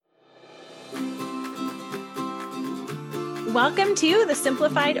Welcome to the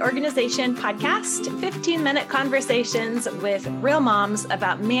Simplified Organization Podcast, 15-minute conversations with real moms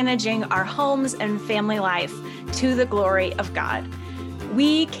about managing our homes and family life to the glory of God.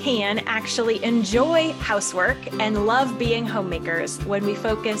 We can actually enjoy housework and love being homemakers when we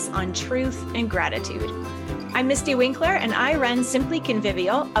focus on truth and gratitude. I'm Misty Winkler, and I run Simply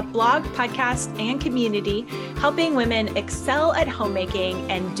Convivial, a blog, podcast, and community helping women excel at homemaking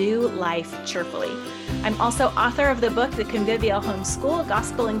and do life cheerfully. I'm also author of the book, The Convivial Homeschool,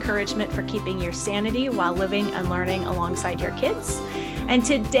 Gospel Encouragement for Keeping Your Sanity While Living and Learning Alongside Your Kids. And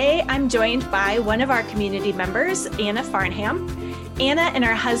today I'm joined by one of our community members, Anna Farnham. Anna and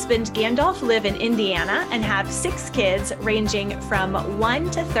her husband, Gandalf, live in Indiana and have 6 kids ranging from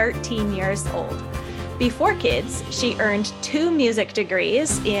 1 to 13 years old. Before kids, she earned 2 music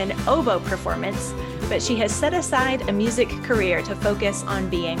degrees in oboe performance, but she has set aside a music career to focus on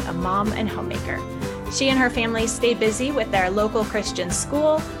being a mom and homemaker. She and her family stay busy with their local Christian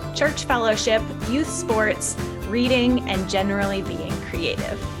school, church fellowship, youth sports, reading, and generally being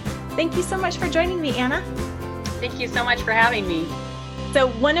creative. Thank you so much for joining me, Anna. Thank you so much for having me. So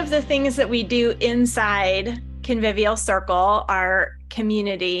one of the things that we do inside Convivial Circle, our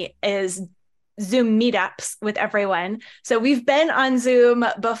community, is Zoom meetups with everyone. So we've been on Zoom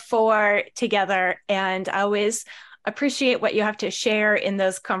before together, and I always appreciate what you have to share in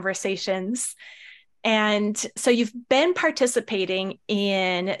those conversations. And so you've been participating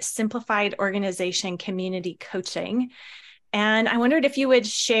in Simplified Organization Community Coaching. And I wondered if you would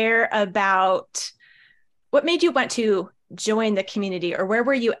share about what made you want to join the community, or where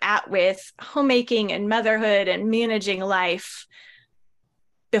were you at with homemaking and motherhood and managing life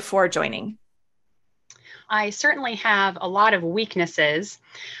before joining? I certainly have a lot of weaknesses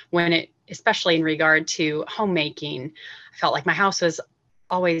especially in regard to homemaking. I felt like my house was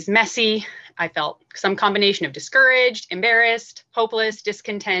always messy. I felt some combination of discouraged, embarrassed, hopeless,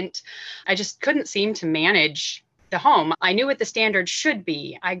 discontent. I just couldn't seem to manage the home. I knew what the standard should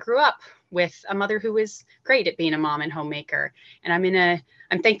be. I grew up with a mother who was great at being a mom and homemaker. And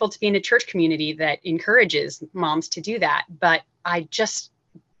I'm thankful to be in a church community that encourages moms to do that. But I just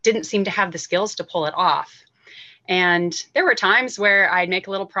didn't seem to have the skills to pull it off. And there were times where I'd make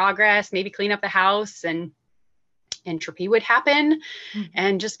a little progress, maybe clean up the house, and entropy would happen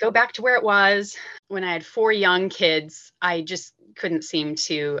and just go back to where it was. When I had 4 young kids, I just couldn't seem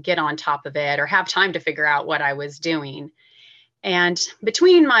to get on top of it or have time to figure out what I was doing. And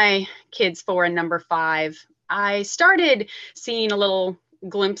between my kids 4 and number 5, I started seeing a little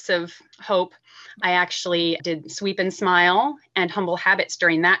glimpse of hope. I actually did Sweep and Smile and Humble Habits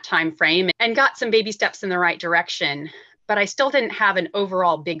during that time frame and got some baby steps in the right direction. But I still didn't have an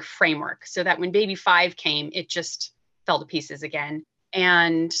overall big framework, so that when baby 5 came, it just fell to pieces again.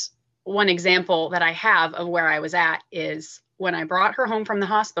 And one example that I have of where I was at is when I brought her home from the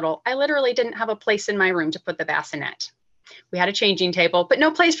hospital, I literally didn't have a place in my room to put the bassinet. We had a changing table, but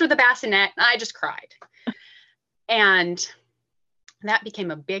no place for the bassinet. I just cried. And that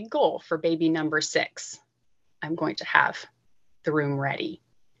became a big goal for baby number 6. I'm going to have the room ready.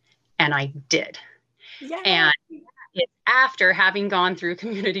 And I did. Yay. And it's after having gone through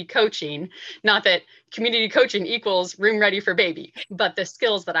community coaching, not that community coaching equals room ready for baby, but the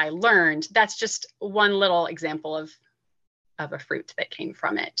skills that I learned, that's just one little example of a fruit that came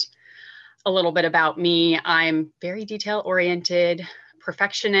from it. A little bit about me. I'm very detail oriented,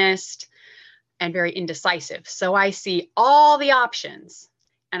 perfectionist, and very indecisive. So I see all the options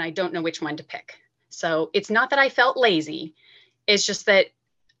and I don't know which one to pick. So it's not that I felt lazy. It's just that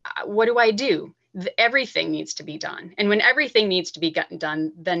what do I do? Everything needs to be done. And when everything needs to be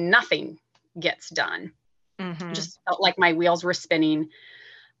done, then nothing gets done. Mm-hmm. Just felt like my wheels were spinning.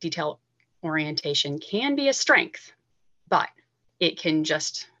 Detail orientation can be a strength, but it can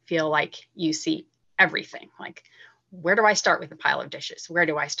just feel like you see everything. Like, where do I start with the pile of dishes? Where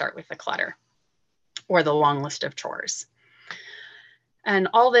do I start with the clutter or the long list of chores? And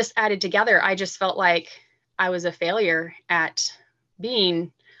all this added together, I just felt like I was a failure at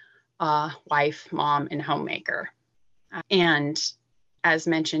being wife, mom, and homemaker. And as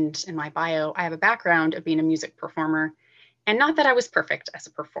mentioned in my bio, I have a background of being a music performer. And not that I was perfect as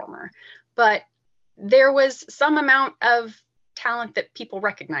a performer, but there was some amount of talent that people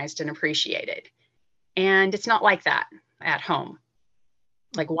recognized and appreciated. And it's not like that at home.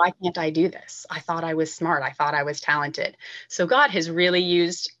 Like, why can't I do this? I thought I was smart. I thought I was talented. So God has really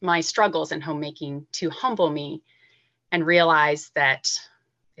used my struggles in homemaking to humble me and realize that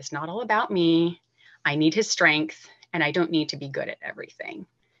it's not all about me. I need his strength, and I don't need to be good at everything.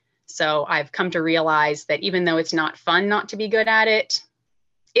 So I've come to realize that even though it's not fun not to be good at it,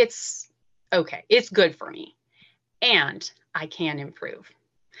 it's okay. It's good for me. and I can improve.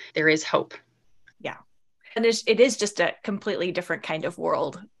 There is hope. Yeah. And it is just a completely different kind of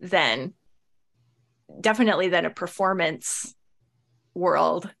world than a performance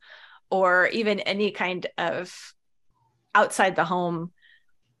world, or even any kind of outside the home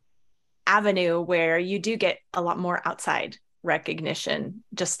avenue where you do get a lot more outside recognition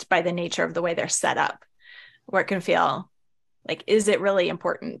just by the nature of the way they're set up, where it can feel like, is it really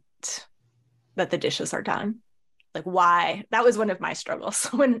important that the dishes are done? Like, why? That was one of my struggles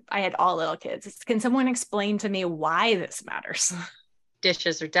when I had all little kids. Can someone explain to me why this matters?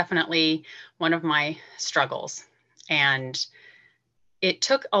 Dishes are definitely one of my struggles. And it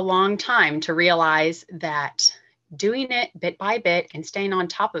took a long time to realize that doing it bit by bit and staying on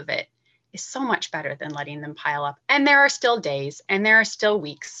top of it is so much better than letting them pile up. And there are still days and there are still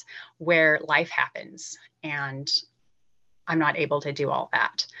weeks where life happens and I'm not able to do all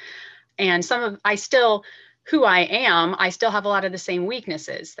that. And who I am, I still have a lot of the same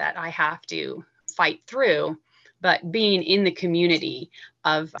weaknesses that I have to fight through. But being in the community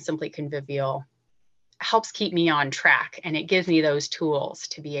of Simply Convivial helps keep me on track, and it gives me those tools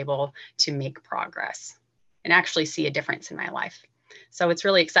to be able to make progress and actually see a difference in my life. So it's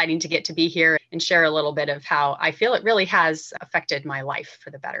really exciting to get to be here and share a little bit of how I feel it really has affected my life for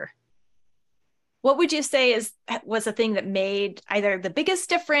the better. What would you say was the thing that made either the biggest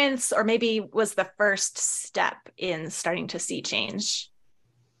difference or maybe was the first step in starting to see change?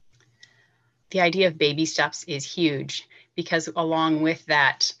 The idea of baby steps is huge, because along with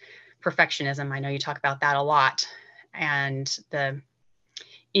that perfectionism, I know you talk about that a lot, and the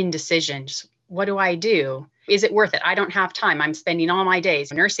indecision, just what do I do? Is it worth it? I don't have time. I'm spending all my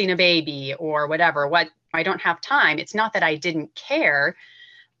days nursing a baby or whatever. I don't have time. It's not that I didn't care,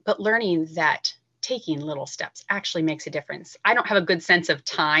 but learning that taking little steps actually makes a difference. I don't have a good sense of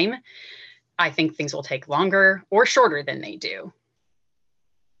time. I think things will take longer or shorter than they do.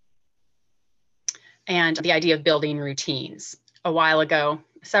 And the idea of building routines. A while ago,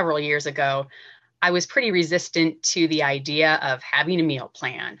 several years ago, I was pretty resistant to the idea of having a meal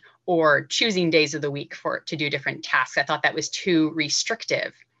plan or choosing days of the week to do different tasks. I thought that was too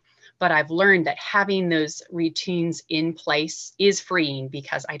restrictive. But I've learned that having those routines in place is freeing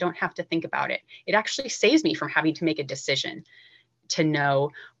because I don't have to think about it. It actually saves me from having to make a decision to know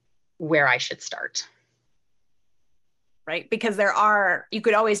where I should start. Right? Because you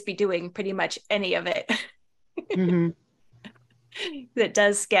could always be doing pretty much any of it. Mm-hmm.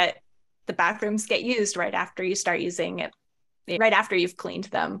 The bathrooms get used right after you start using it, right after you've cleaned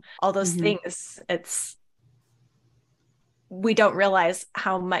them. All those things, we don't realize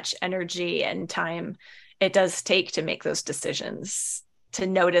how much energy and time it does take to make those decisions, to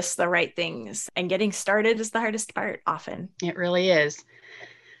notice the right things. And getting started is the hardest part often. It really is.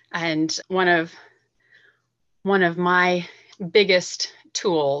 And one of my biggest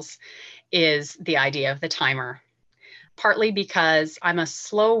tools is the idea of the timer. Partly because I'm a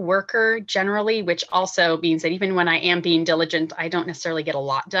slow worker generally, which also means that even when I am being diligent, I don't necessarily get a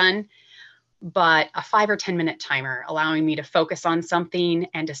lot done. But a 5 or 10 minute timer allowing me to focus on something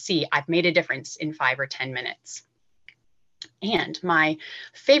and to see I've made a difference in 5 or 10 minutes. And my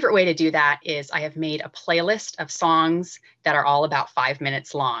favorite way to do that is I have made a playlist of songs that are all about 5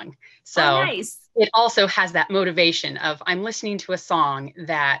 minutes long. So nice. It also has that motivation of I'm listening to a song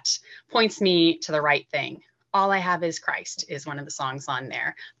that points me to the right thing. All I Have Is Christ is one of the songs on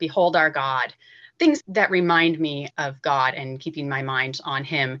there. Behold Our God. Things that remind me of God and keeping my mind on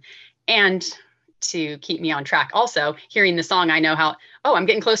Him. And to keep me on track. Also, hearing the song, I know I'm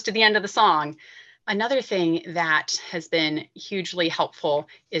getting close to the end of the song. Another thing that has been hugely helpful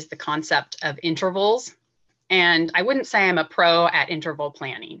is the concept of intervals. And I wouldn't say I'm a pro at interval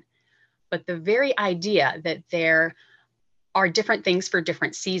planning, but the very idea that there are different things for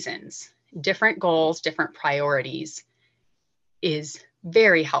different seasons, different goals, different priorities is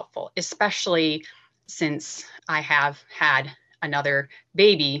very helpful, especially since I have had another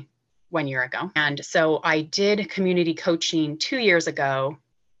baby 1 year ago. And so I did community coaching 2 years ago.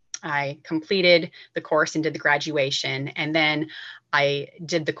 I completed the course and did the graduation. And then I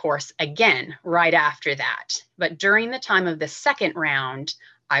did the course again right after that. But during the time of the second round,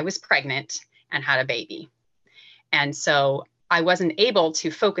 I was pregnant and had a baby. And so I wasn't able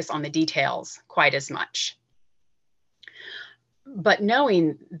to focus on the details quite as much. But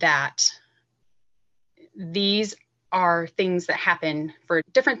knowing that these are things that happen for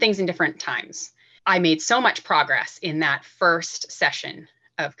different things in different times. I made so much progress in that first session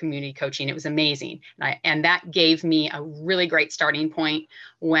of community coaching. It was amazing. And that gave me a really great starting point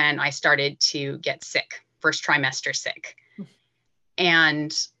when I started to get sick, first trimester sick.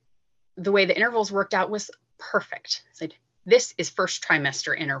 And the way the intervals worked out was perfect. I said, this is first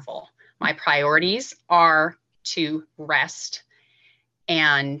trimester interval. My priorities are to rest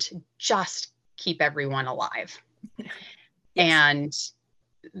and just keep everyone alive. Yes. And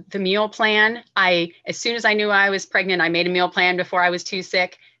the meal plan, as soon as I knew I was pregnant, I made a meal plan before I was too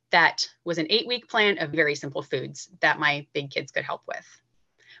sick. That was an 8-week plan of very simple foods that my big kids could help with.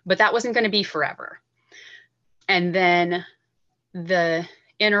 But that wasn't going to be forever. And then the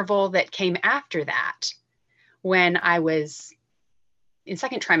interval that came after that, when I was in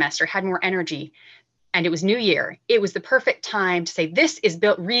second trimester, had more energy, and it was New Year, it was the perfect time to say, this is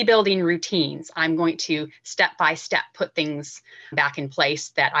rebuilding routines. I'm going to step by step put things back in place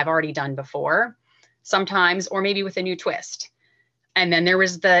that I've already done before, sometimes, or maybe with a new twist. And then there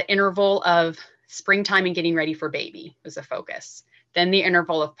was the interval of springtime and getting ready for baby was a focus. Then the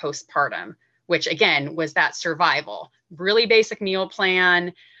interval of postpartum, which again was that survival, really basic meal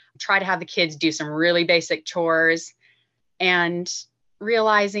plan, try to have the kids do some really basic chores, and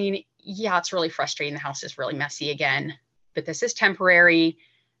realizing, yeah, it's really frustrating. The house is really messy again, but this is temporary.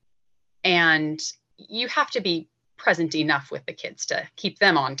 And you have to be present enough with the kids to keep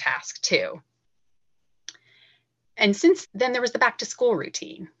them on task too. And since then, there was the back to school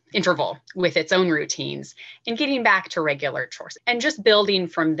routine interval with its own routines and getting back to regular chores and just building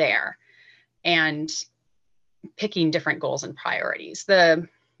from there and picking different goals and priorities. The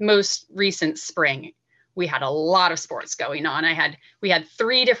most recent spring, we had a lot of sports going on. We had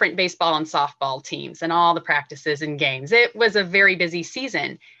 3 different baseball and softball teams and all the practices and games. It was a very busy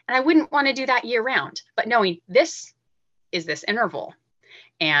season, and I wouldn't want to do that year round, but knowing this is this interval,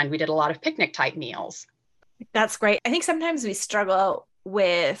 and we did a lot of picnic type meals. That's great. I think sometimes we struggle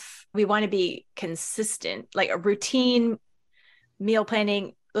with, we want to be consistent, like a routine, meal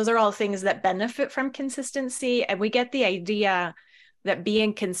planning. Those are all things that benefit from consistency. And we get the idea that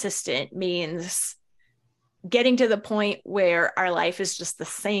being consistent means getting to the point where our life is just the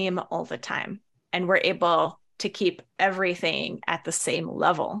same all the time. And we're able to keep everything at the same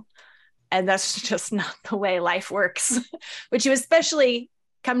level. And that's just not the way life works, which you especially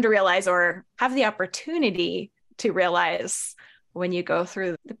come to realize or have the opportunity to realize when you go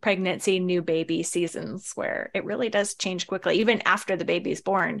through the pregnancy, new baby seasons, where it really does change quickly, even after the baby's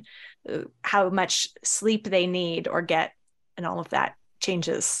born, how much sleep they need or get, and all of that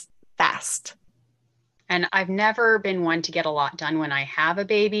changes fast. And I've never been one to get a lot done when I have a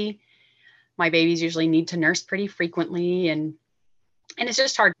baby. My babies usually need to nurse pretty frequently, and it's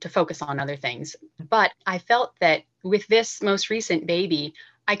just hard to focus on other things. But I felt that with this most recent baby,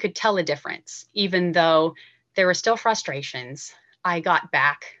 I could tell a difference. Even though there were still frustrations, I got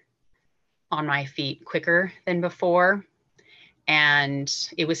back on my feet quicker than before. And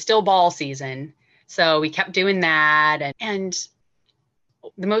it was still ball season. So we kept doing that. And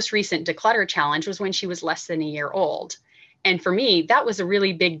the most recent declutter challenge was when she was less than a year old. And for me, that was a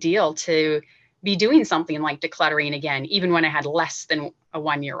really big deal to be doing something like decluttering again, even when I had less than a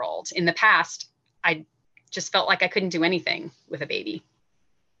 1-year-old. In the past, I just felt like I couldn't do anything with a baby.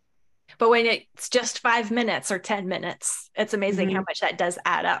 But when it's just 5 minutes or 10 minutes, it's amazing how much that does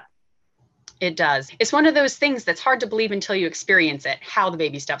add up. It does. It's one of those things that's hard to believe until you experience it, how the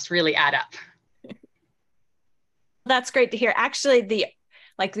baby steps really add up. That's great to hear. Actually, the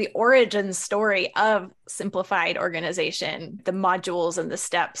origin story of simplified organization, the modules and the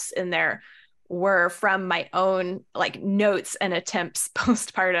steps in there were from my own notes and attempts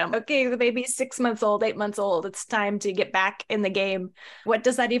postpartum. Okay, the baby's 6 months old, 8 months old. It's time to get back in the game. What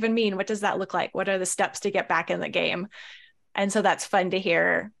does that even mean? What does that look like? What are the steps to get back in the game? And so that's fun to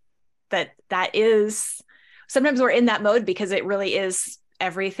hear that is, sometimes we're in that mode because it really is,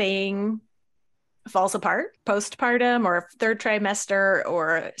 everything falls apart postpartum or third trimester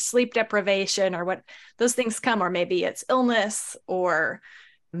or sleep deprivation or what those things come, or maybe it's illness or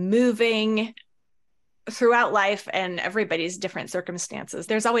moving throughout life, and everybody's different circumstances.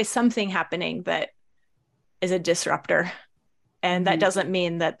 There's always something happening that is a disruptor. And that doesn't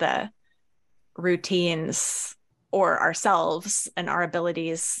mean that the routines or ourselves and our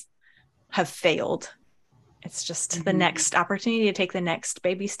abilities have failed. It's just the next opportunity to take the next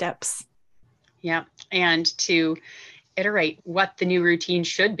baby steps. Yeah. And to iterate what the new routine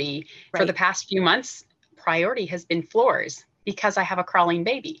should be. Right. For the past few months, priority has been floors because I have a crawling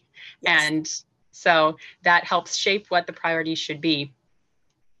baby. Yes. And so that helps shape what the priorities should be.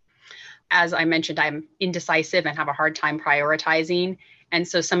 As I mentioned, I'm indecisive and have a hard time prioritizing. And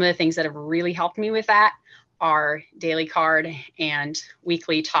so some of the things that have really helped me with that are daily card and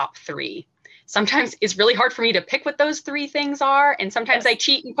weekly top 3. Sometimes it's really hard for me to pick what those 3 things are. And sometimes I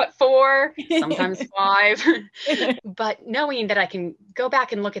cheat and put 4, sometimes 5. But knowing that I can go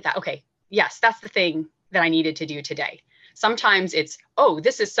back and look at that, okay, yes, that's the thing that I needed to do today. Sometimes it's, oh,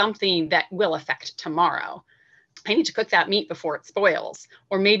 this is something that will affect tomorrow. I need to cook that meat before it spoils.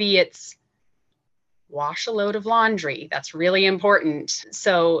 Or maybe it's wash a load of laundry. That's really important.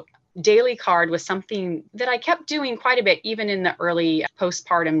 So daily card was something that I kept doing quite a bit, even in the early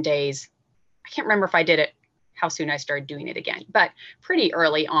postpartum days. I can't remember if I did it, how soon I started doing it again, but pretty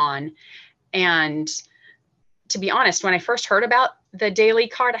early on. And to be honest, when I first heard about the daily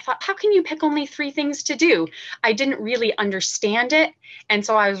card, I thought, how can you pick only 3 things to do? I didn't really understand it. And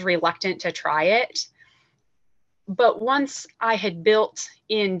so I was reluctant to try it. But once I had built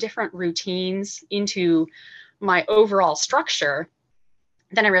in different routines into my overall structure,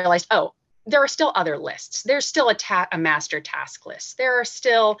 then I realized, oh, there are still other lists. There's still a master task list. There are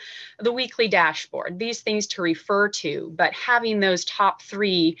still the weekly dashboard, these things to refer to, but having those top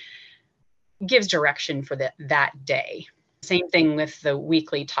 3 gives direction for that day. Same thing with the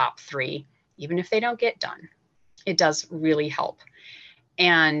weekly top 3, even if they don't get done, it does really help.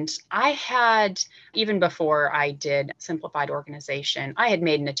 And I had, even before I did simplified organization, I had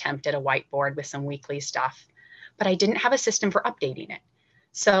made an attempt at a whiteboard with some weekly stuff, but I didn't have a system for updating it.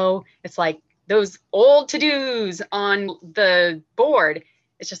 So it's like those old to-dos on the board.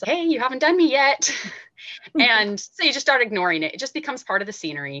 It's just like, hey, you haven't done me yet. And so you just start ignoring it. It just becomes part of the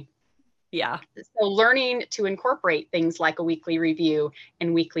scenery. Yeah. So learning to incorporate things like a weekly review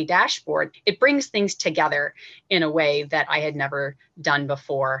and weekly dashboard, it brings things together in a way that I had never done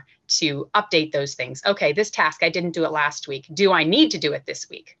before to update those things. Okay, this task, I didn't do it last week. Do I need to do it this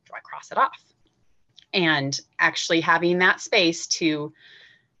week? Do I cross it off? And actually having that space to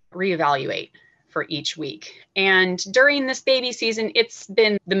reevaluate for each week. And during this baby season, it's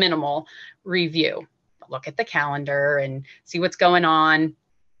been the minimal review. Look at the calendar and see what's going on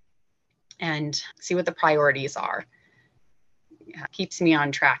and see what the priorities are. It keeps me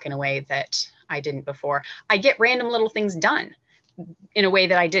on track in a way that I didn't before. I get random little things done in a way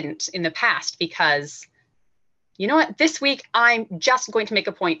that I didn't in the past because, you know what, this week I'm just going to make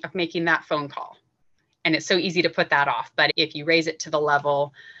a point of making that phone call. And it's so easy to put that off. But if you raise it to the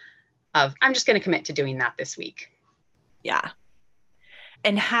level of, I'm just going to commit to doing that this week. Yeah.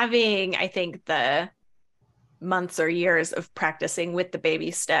 And having, I think, the months or years of practicing with the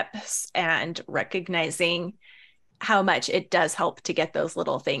baby steps and recognizing how much it does help to get those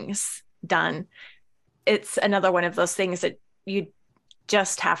little things done. It's another one of those things that you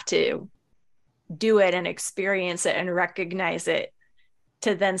just have to do it and experience it and recognize it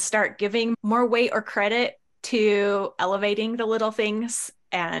to then start giving more weight or credit to elevating the little things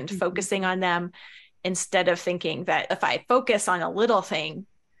and focusing on them instead of thinking that if I focus on a little thing,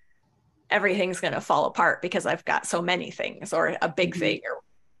 everything's going to fall apart because I've got so many things or a big thing.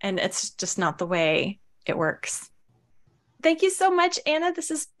 And it's just not the way it works. Thank you so much, Anna. This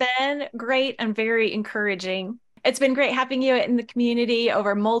has been great and very encouraging. It's been great having you in the community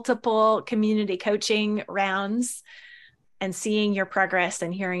over multiple community coaching rounds and seeing your progress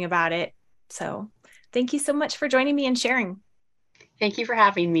and hearing about it. So thank you so much for joining me and sharing. Thank you for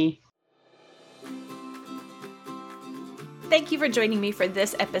having me. Thank you for joining me for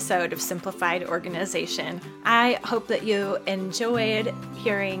this episode of Simplified Organization. I hope that you enjoyed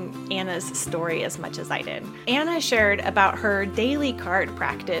hearing Anna's story as much as I did. Anna shared about her daily card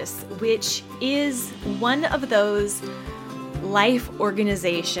practice, which is one of those life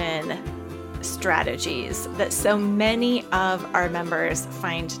organization strategies that so many of our members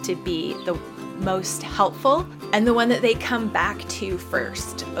find to be the most helpful and the one that they come back to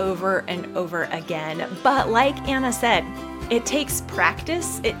first over and over again. But like Anna said, it takes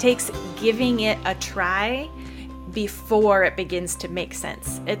practice. It takes giving it a try before it begins to make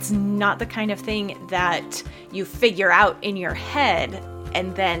sense. It's not the kind of thing that you figure out in your head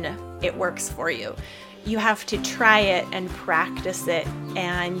and then it works for you. You have to try it and practice it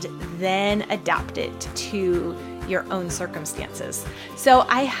and then adapt it to your own circumstances. So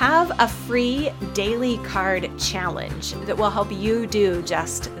I have a free daily card challenge that will help you do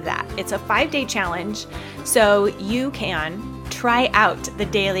just that. It's a 5-day challenge, so you can try out the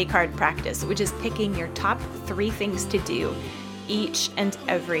daily card practice, which is picking your top 3 things to do each and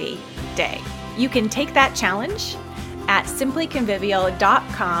every day. You can take that challenge at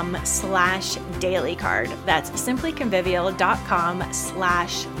simplyconvivial.com/dailycard. That's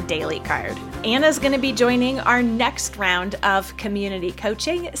simplyconvivial.com/dailycard. Anna's going to be joining our next round of community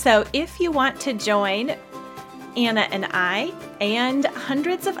coaching. So if you want to join Anna and I and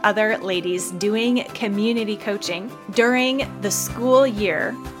hundreds of other ladies doing community coaching during the school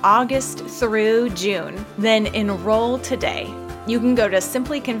year, August through June, then enroll today. You can go to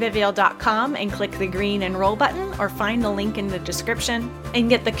simplyconvivial.com and click the green enroll button or find the link in the description and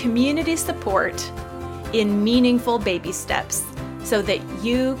get the community support in meaningful baby steps so that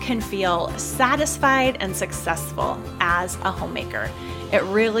you can feel satisfied and successful as a homemaker. It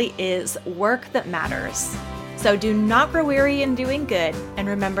really is work that matters. So do not grow weary in doing good, and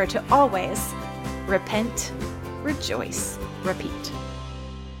remember to always repent, rejoice, repeat.